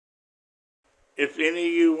if any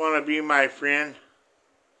of you want to be my friend,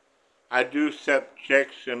 I do accept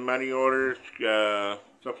checks and money orders,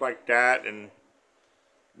 stuff like that, and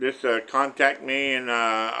just contact me, and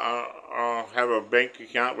I'll have a bank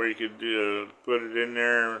account where you could put it in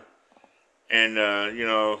there. And you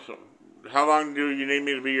know, so how long do you need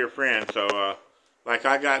me to be your friend? So, like,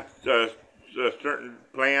 I got certain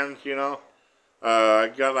plans, you know.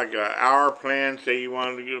 I got like an hour plan. Say you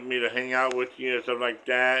wanted to get me to hang out with you and stuff like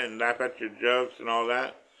that, and laugh at your jokes and all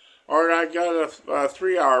that. Or I got a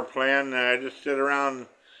 3 hour plan. I just sit around and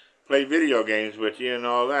play video games with you and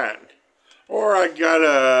all that. Or I got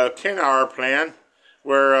a 10 hour plan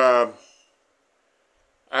where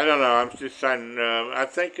I don't know. I'm just trying. I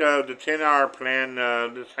think the 10 hour plan,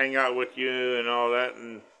 just hang out with you and all that,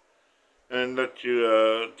 and let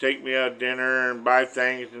you take me out to dinner and buy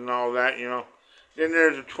things and all that. You know. Then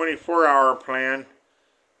there's a 24 hour plan.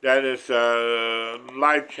 That is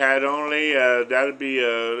live chat only. That'd be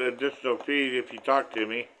additional fee if you talk to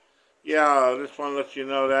me. Yeah, I just want to let you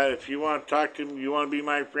know that if you want to talk to me, you want to be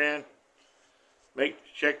my friend, make the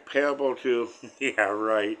check payable to. Yeah,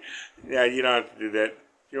 right. Yeah, you don't have to do that.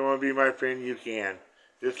 If you want to be my friend, you can.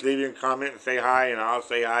 Just leave a comment and say hi, and I'll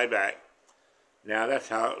say hi back. Now that's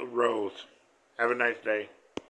how it rolls. Have a nice day.